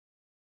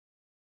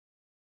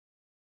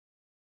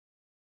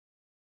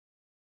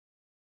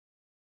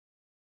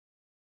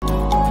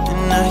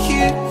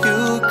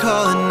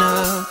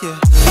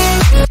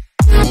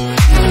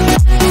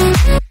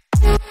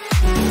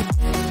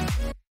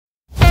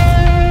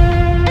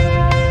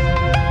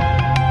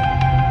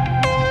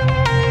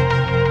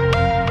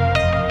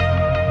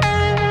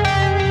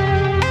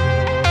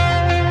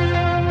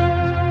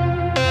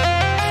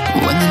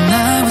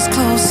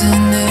closing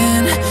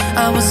in.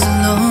 I was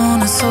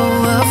alone and so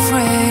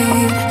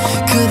afraid,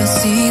 couldn't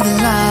see the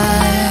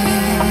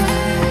light.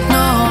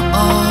 No.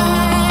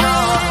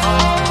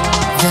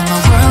 Then my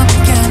world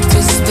began to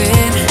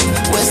spin.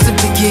 Where's the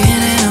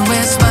beginning and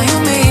where's my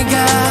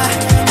omega?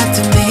 Have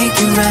to make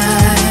it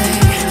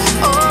right.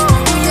 Oh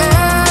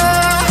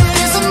yeah.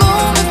 There's a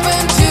moment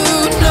when you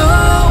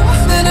know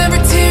that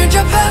every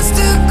teardrop has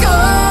to go.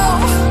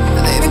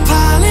 They've been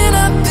piling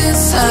up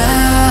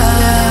inside.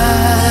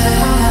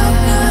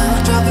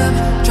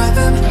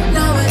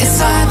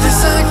 Inside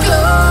this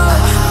glow.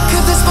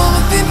 Could this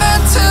moment be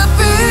meant to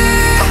be?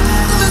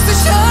 Lose the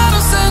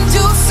shadows and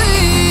you'll see.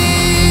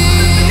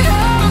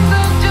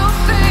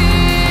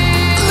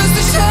 Lose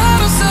the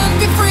shadows and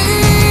be free.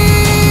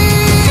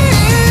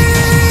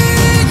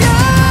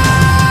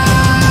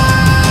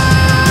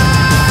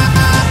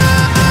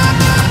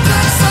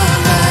 Black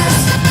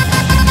sunrise.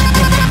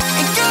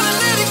 Ain't gonna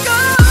let it go.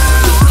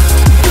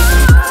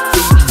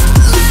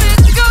 Let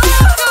it go.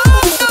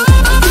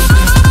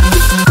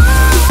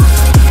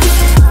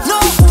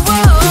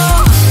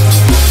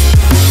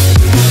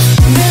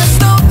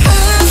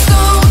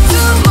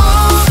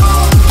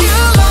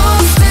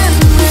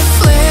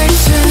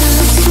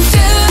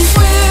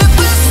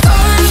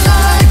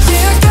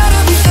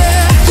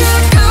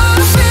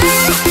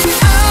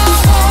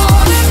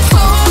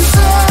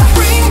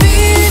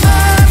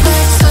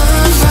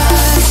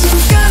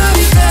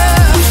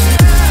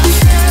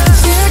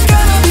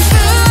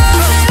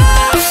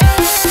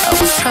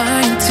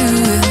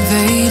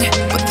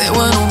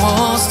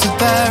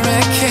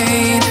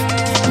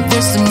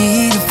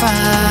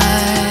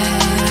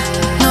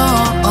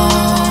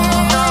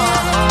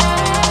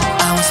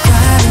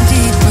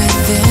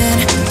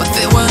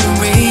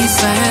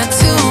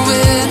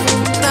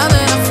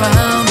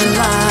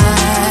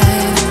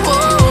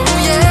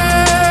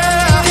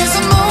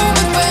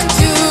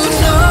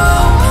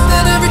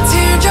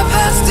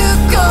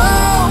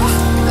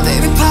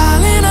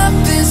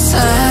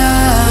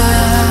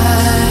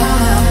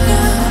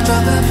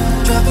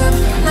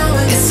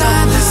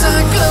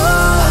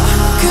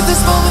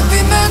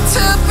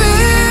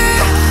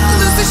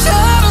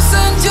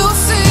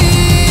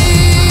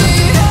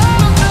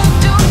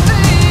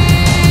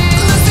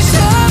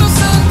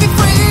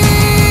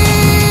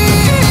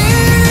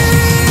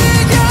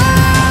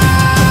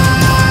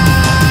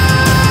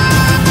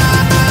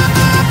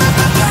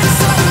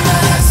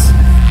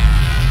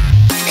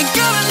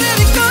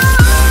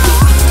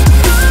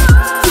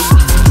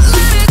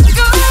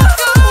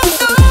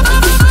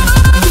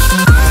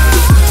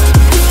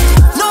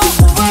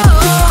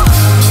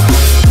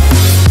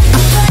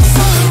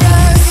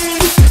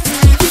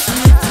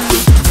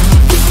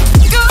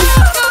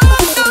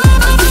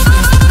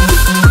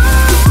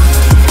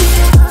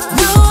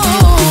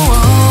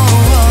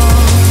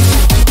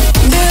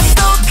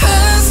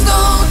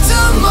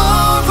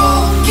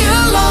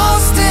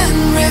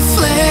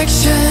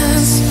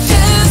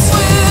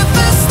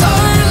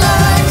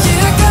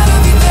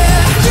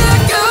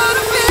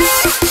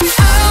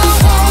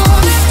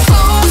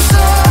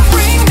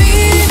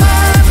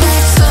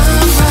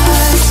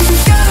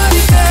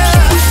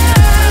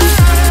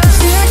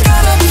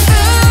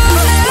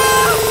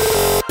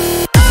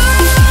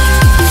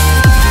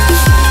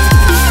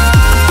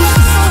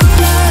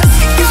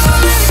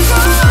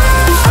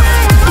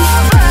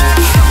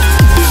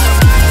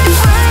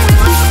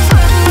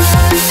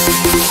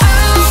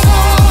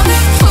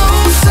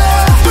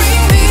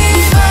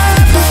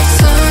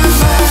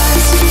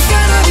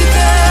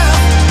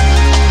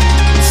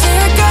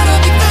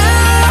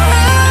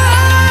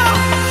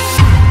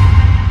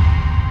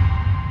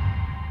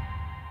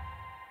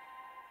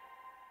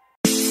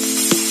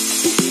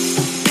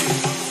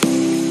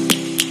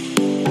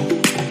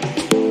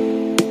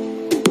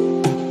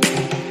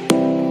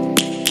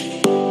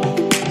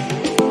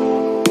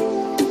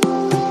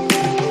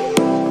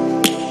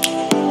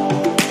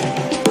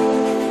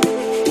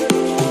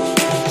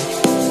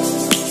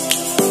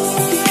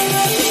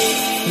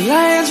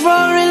 Lions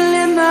roaring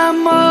in the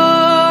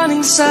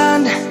morning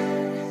sun,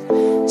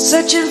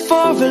 searching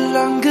for a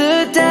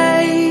longer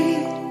day.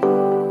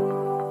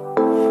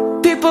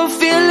 People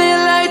feeling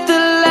like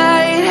the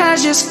light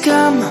has just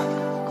come.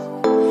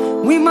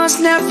 We must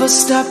never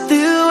stop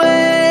the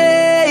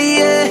way.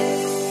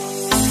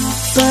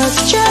 Birds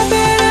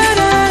jumping and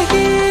I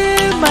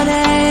hear my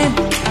name,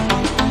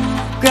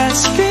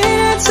 grasping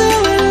into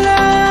a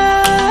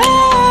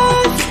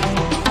life.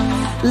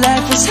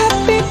 Life is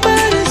happy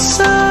but it's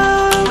so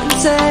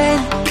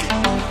insane.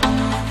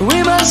 We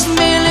must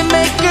merely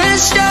make a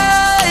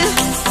start.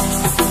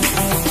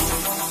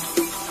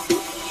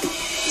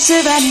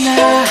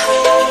 Savannah,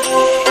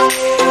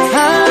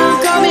 I'm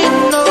coming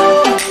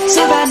home.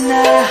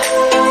 Savannah,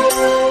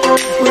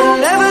 we'll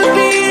never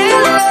be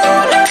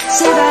alone.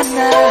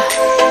 Savannah,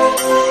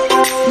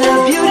 the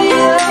beauty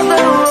of the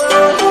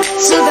world.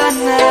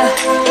 Savannah,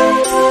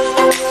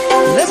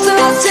 let's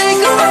all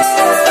take a walk.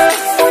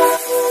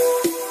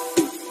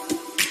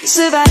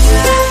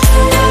 Savannah.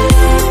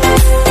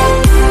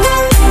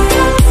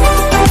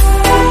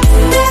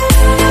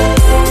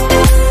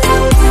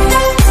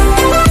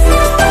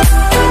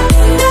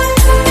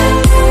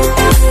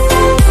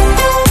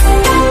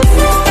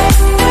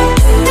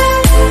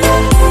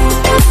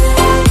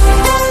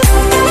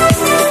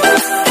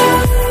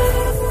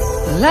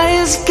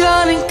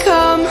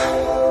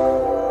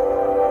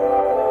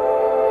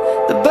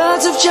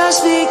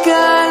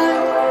 begun.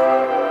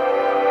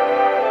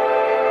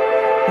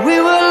 We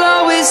will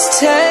always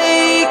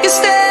take a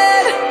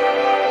stand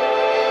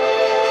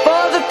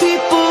for the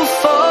people,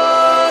 for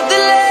the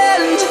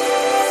land.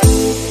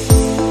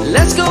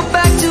 Let's go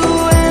back to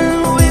when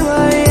we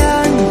were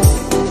young.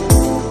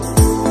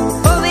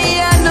 For the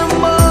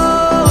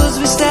animals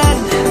we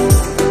stand.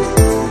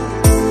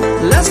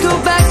 Let's go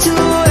back to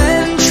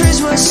when trees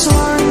were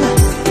swung.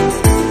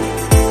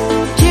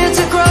 Kids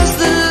across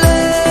the land.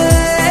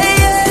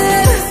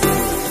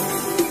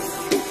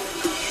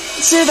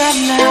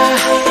 Savannah,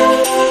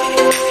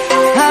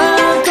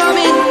 I'm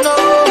coming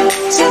home.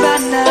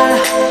 Savannah,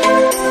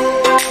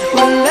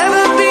 we'll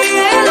never be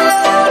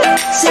alone.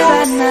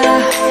 Savannah,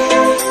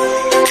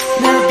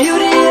 the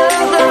beauty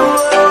of the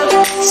world.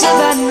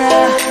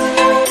 Savannah,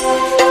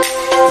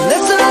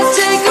 let's all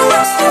take a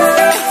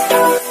ride.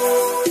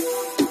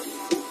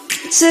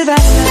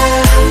 Savannah,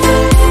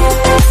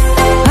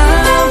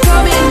 I'm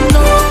coming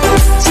home.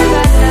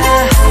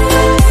 Savannah,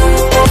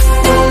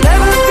 we'll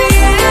never be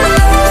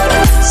alone.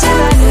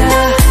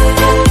 Savannah,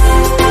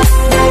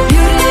 the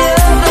beauty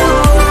of the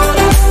world.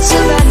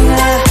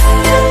 Savannah,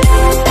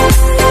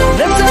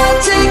 let's all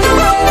take a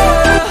ride.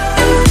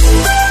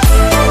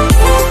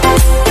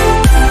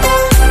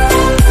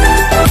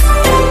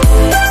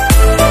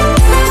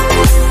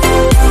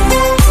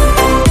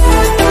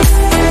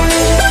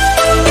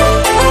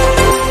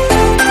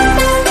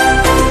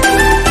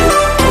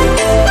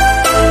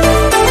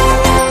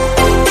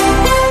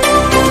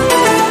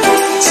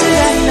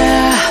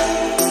 Savannah,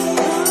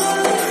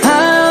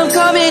 I'm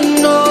coming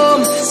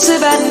home.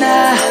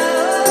 Savannah,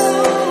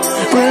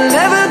 we'll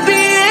never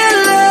be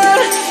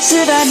alone.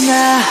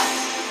 Savannah.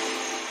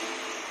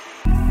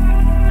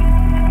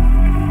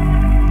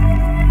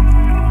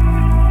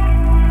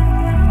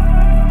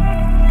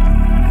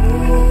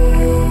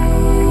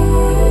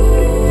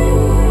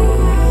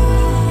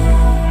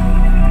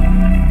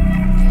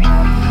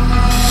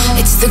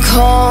 It's the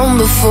calm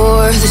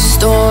before the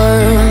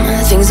storm.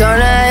 Things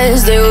aren't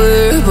as they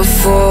were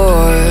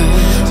before.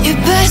 You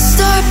best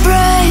start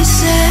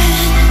bracing.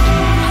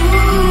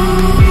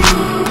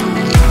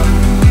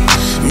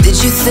 Did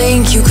you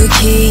think you could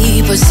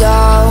keep us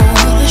out?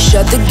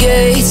 Shut the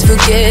gates,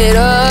 forget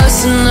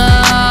us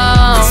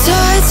now.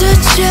 Tides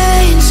are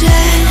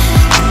changing.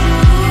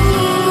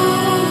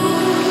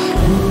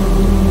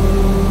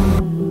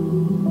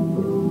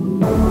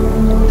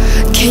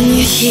 Can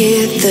you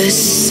hear the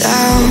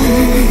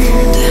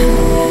sound?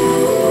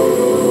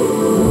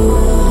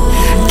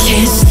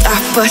 Can't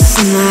stop us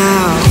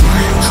now.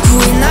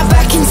 We're not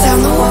back in town,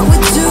 know what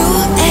we're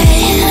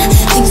doing.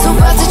 Things are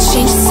about to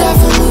change, it's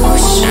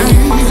evolution.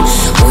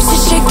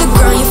 Voices shake the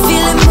ground, you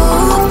feel it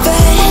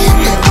moving.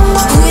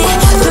 We're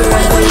the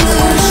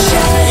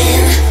revolution.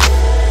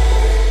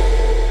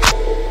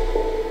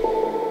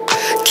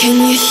 Can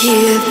you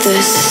hear the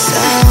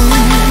sound?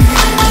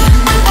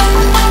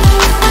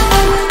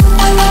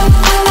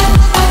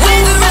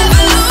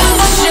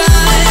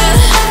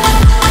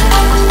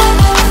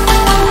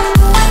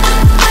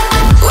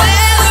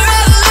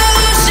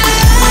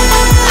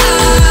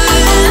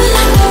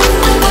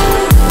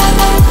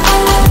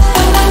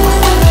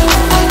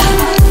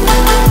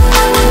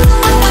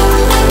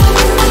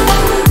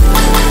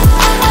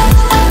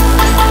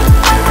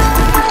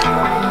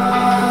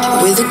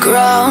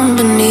 Ground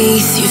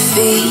beneath your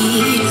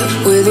feet,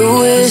 with a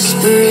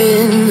whisper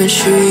in the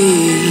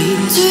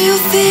trees. Do you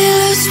feel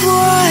us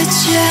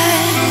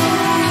watching?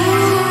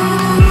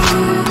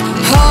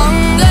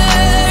 Hunger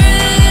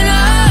in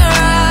our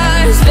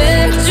eyes,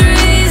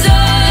 victories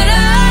on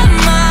our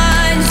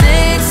minds.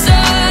 It's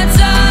our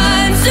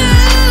time to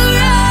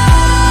rise.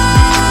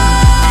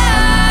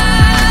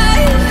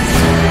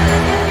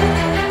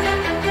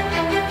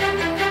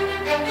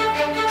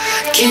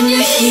 Can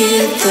you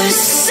hear the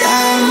sound?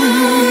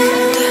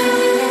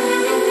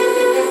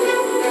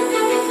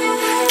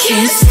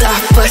 Can't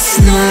stop us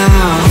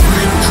now.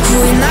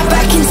 We're not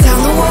back in town,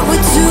 know what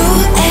we're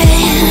doing.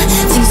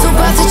 Things are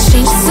about to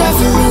change, it's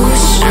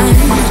evolution.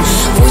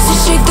 Voices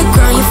shake the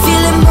ground, you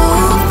feel it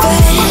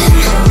moving.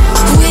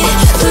 We're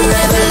the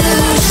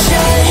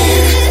revolution.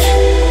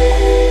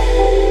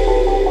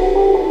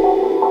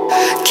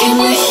 Can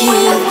you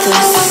hear the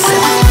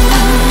sound?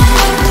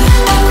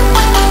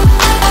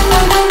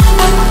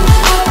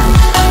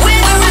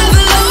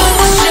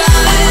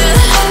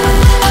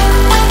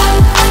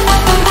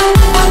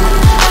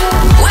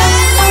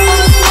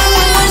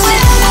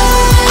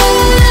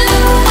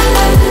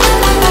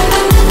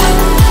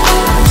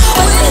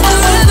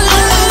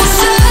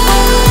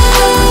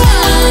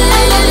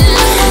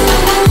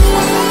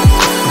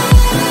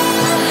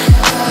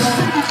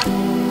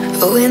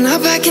 We're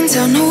not back in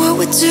town, know what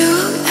we're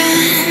doing.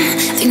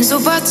 Things are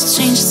about to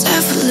change, it's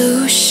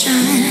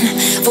evolution.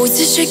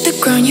 Voices shake the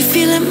ground, you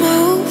feel it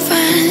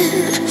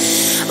moving.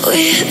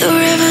 We're the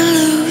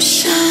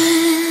revolution.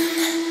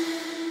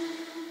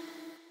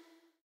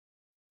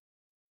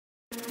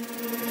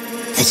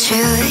 The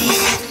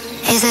truth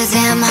is a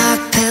damn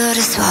hard pill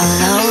to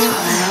swallow.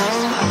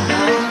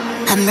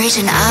 I'm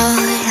reaching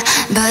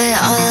out, but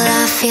all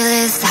I feel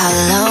is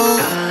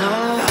hollow.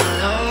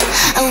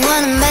 I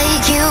wanna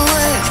make you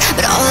work,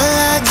 but all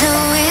I do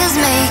is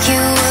make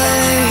you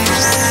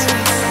worse.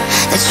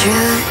 The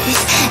truth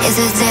is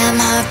a damn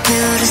hard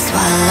pill to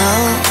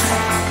swallow.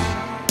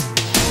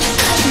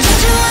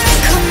 Don't you wanna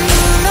come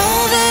on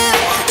over?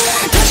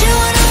 Don't you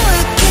wanna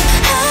work it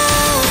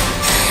out?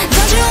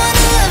 Don't you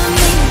wanna love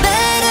me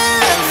better,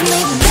 love me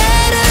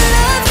better,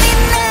 love me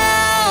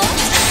now?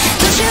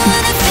 Don't you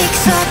wanna fix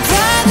our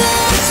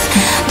problems?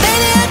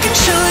 Baby, I can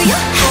show you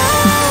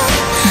how.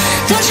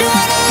 Don't you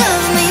wanna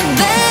love me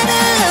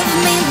better, love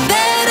me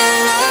better,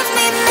 love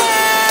me now?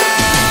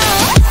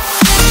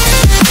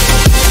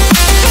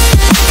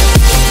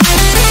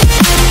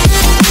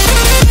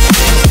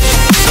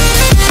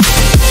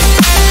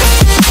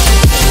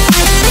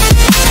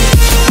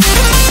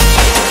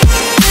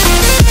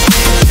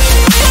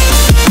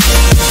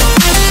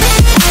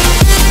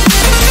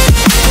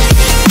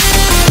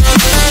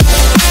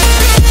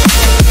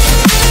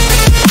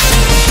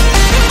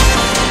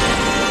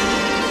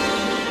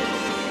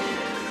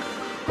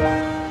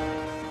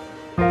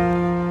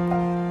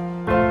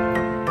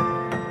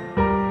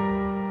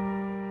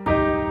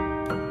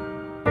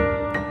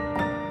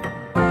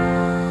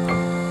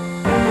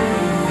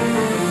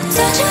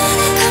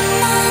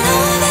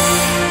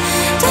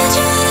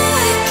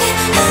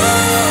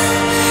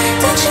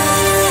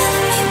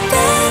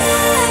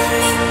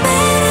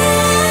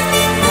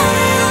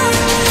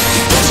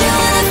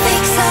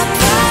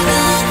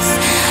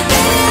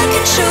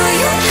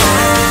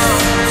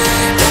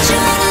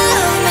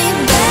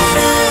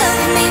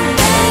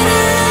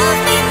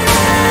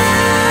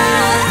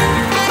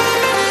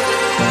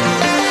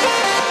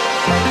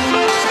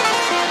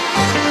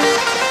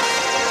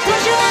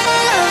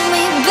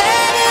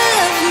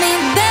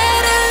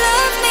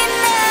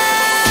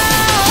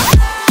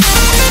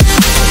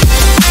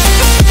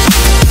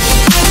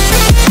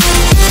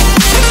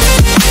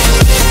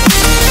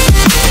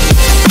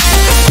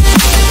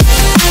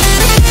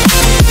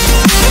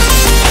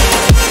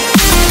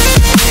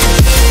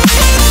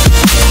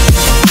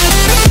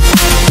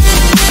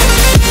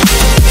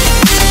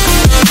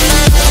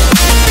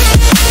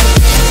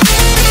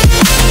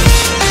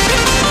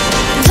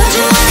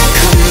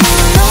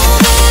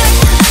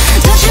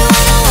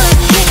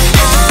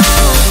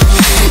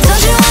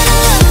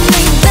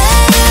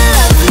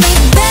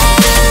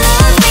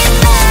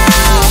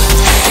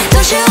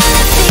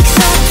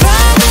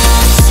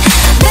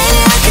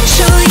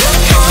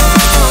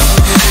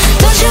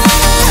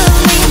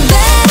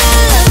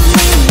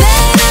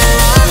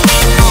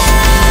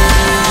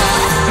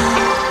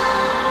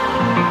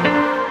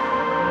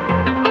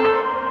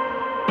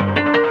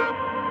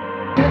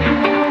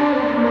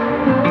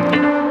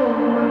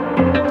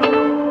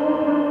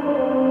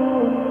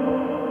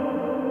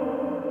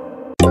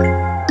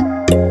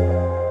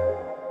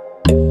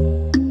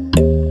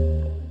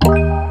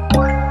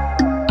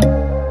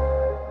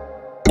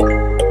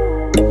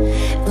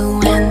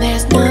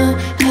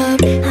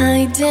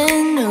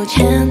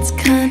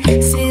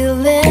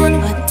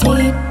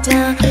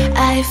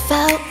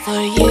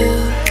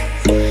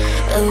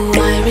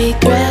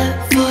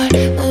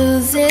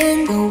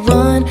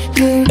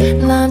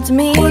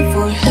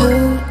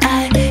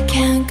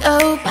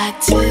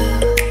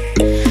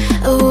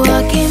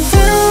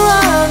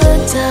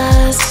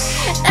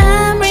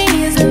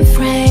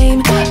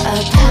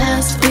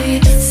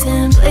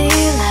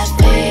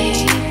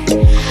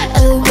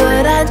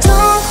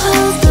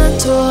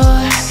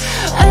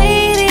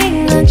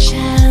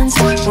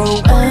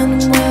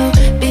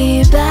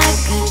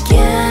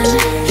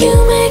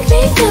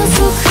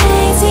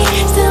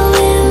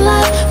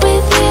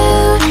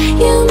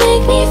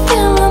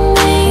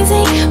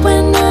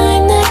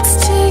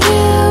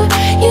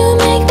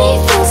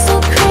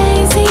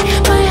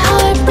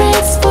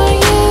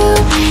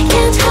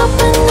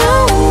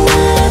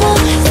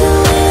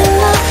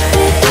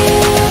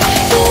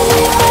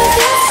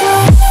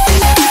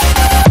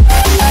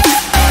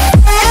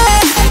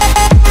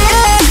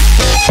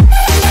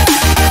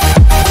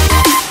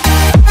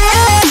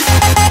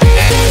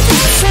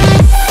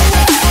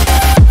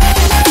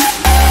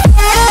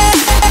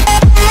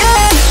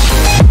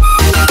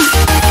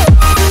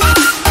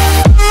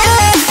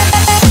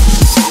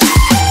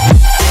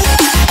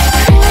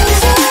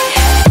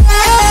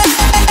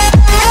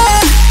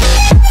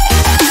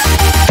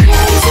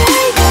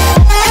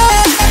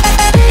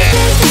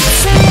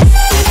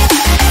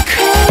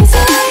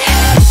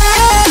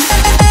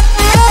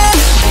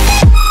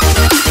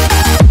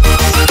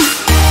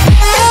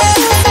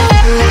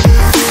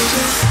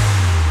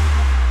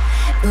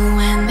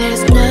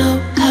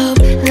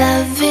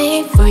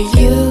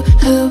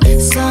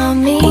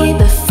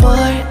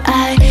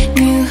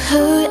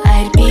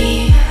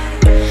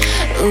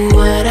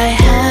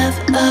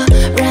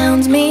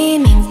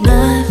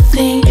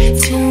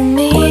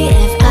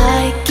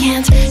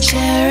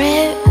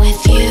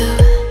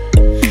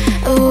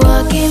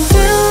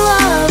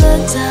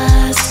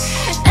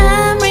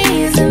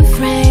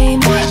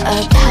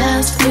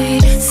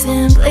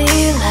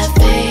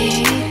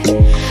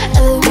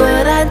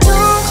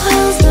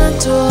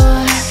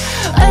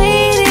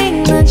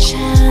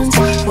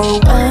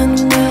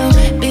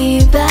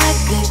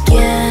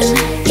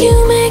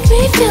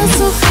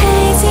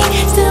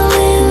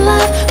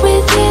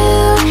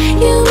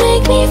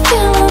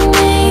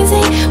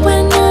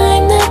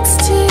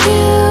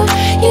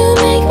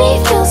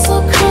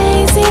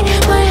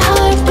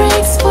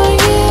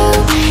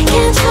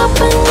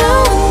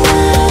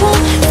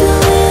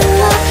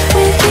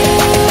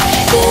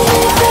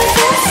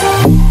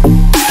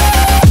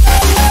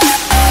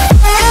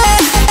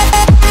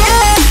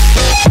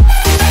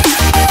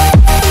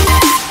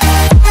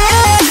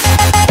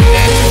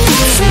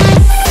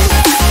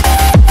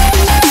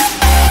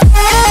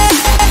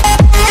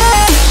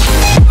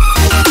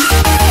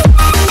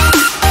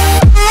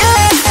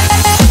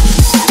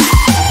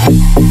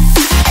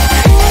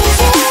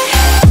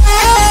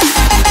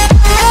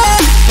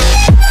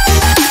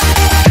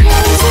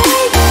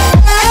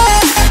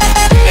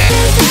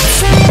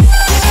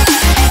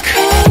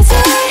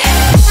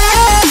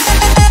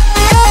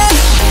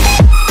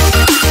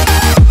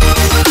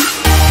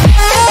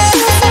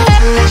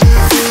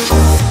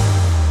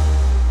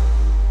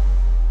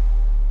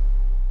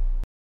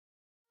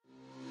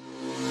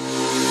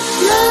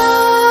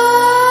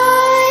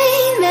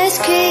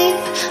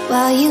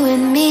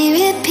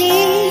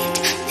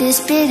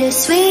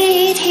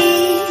 bittersweet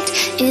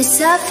heat is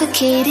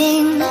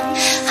suffocating.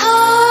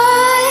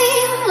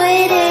 I'm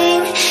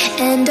waiting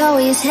and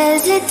always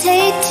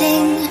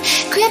hesitating.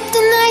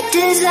 Kryptonite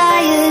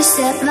desires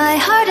set my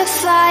heart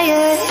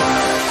afire.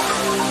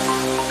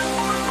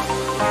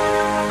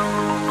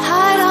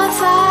 Heart on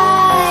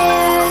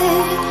fire.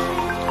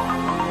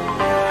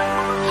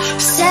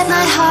 Set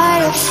my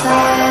heart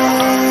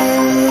afire.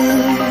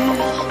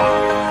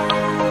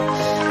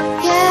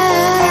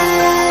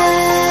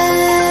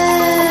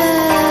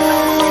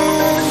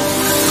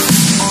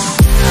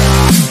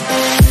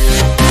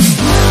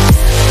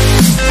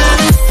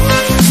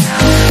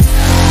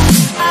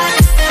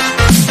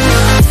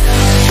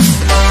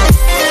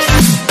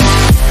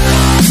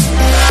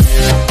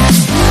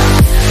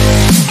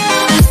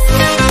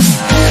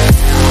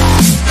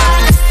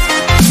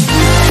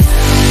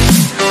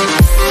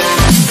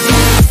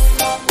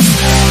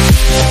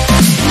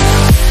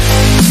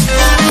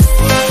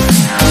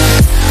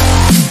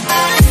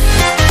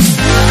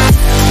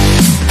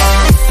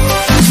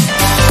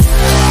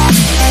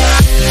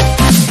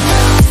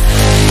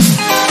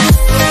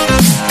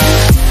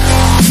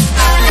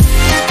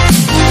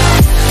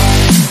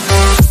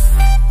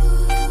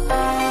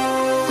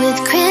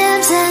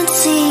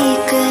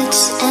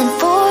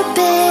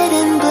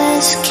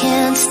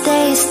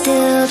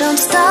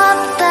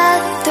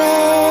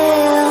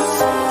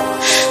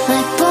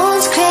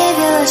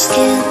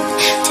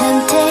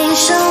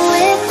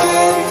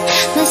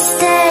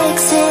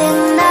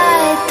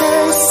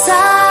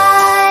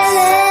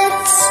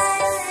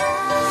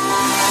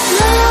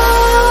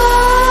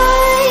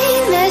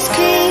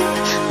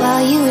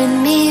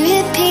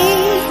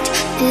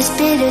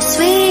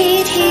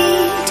 Bittersweet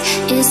heat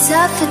is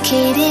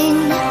suffocating.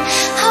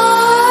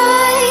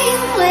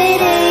 I'm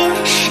waiting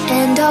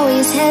and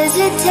always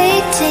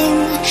hesitating.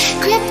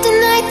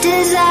 Kryptonite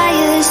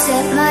desires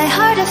set my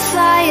heart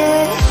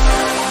afire.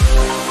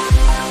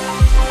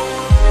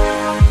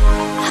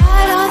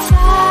 Heart on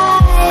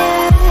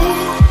fire.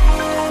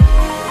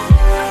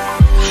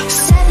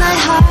 Set my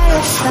heart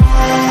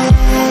afire.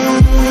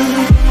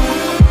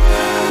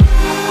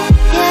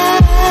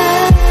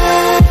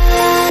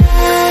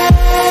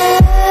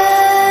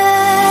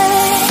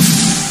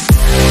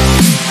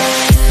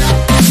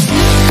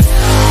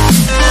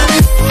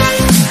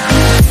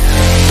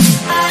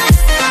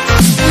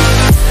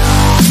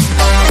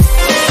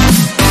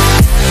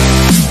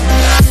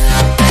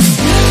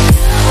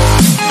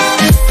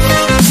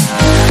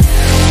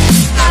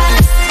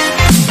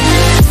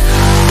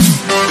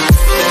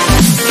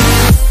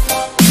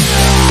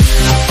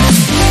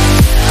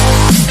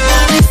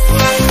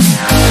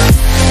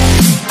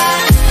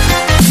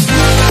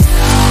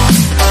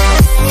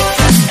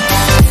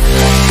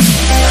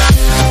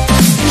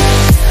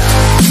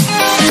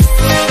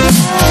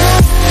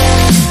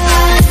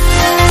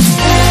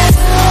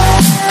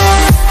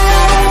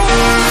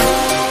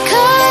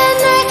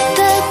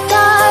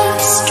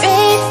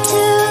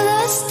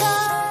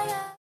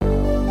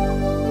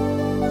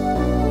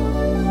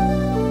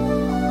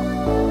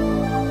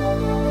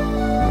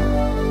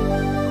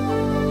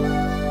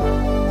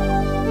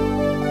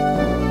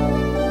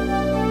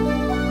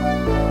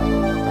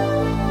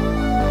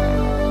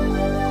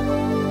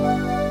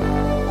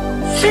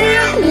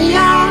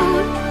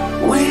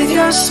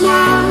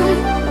 Smile,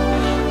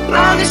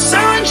 now the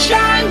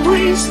sunshine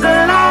brings the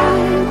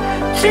light.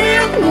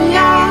 Fill me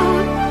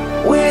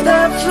out with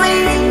a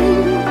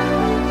flame.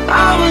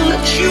 I will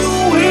let you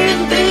in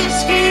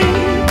this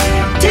game.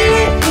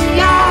 Take me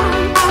out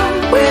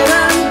when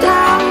I'm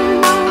down.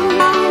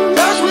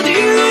 'Cause with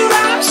you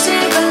I'm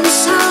safe and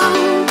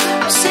sound.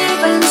 I'm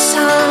safe and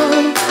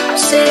sound. I'm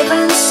safe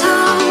and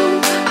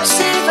sound. I'm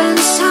safe and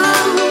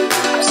sound.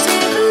 I'm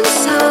safe and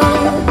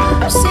sound.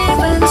 I'm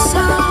safe and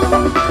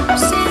sound. I'm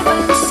safe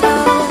and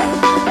sound.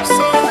 I'm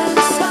safe and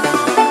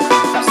sound.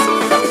 I'm safe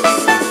and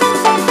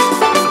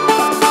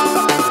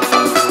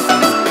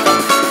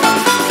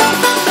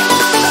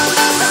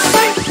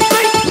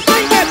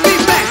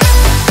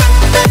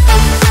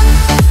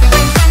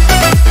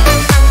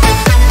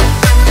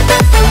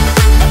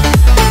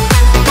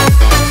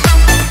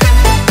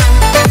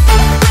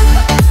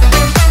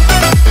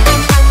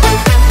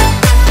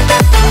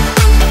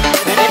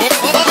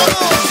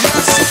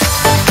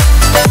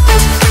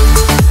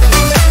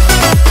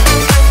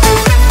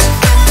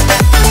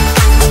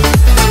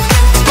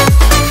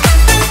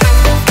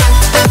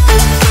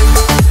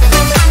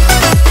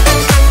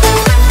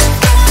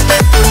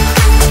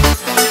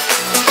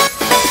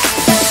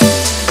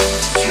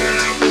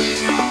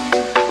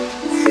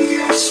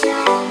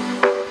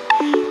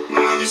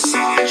Now the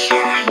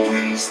sunshine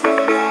brings the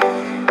light.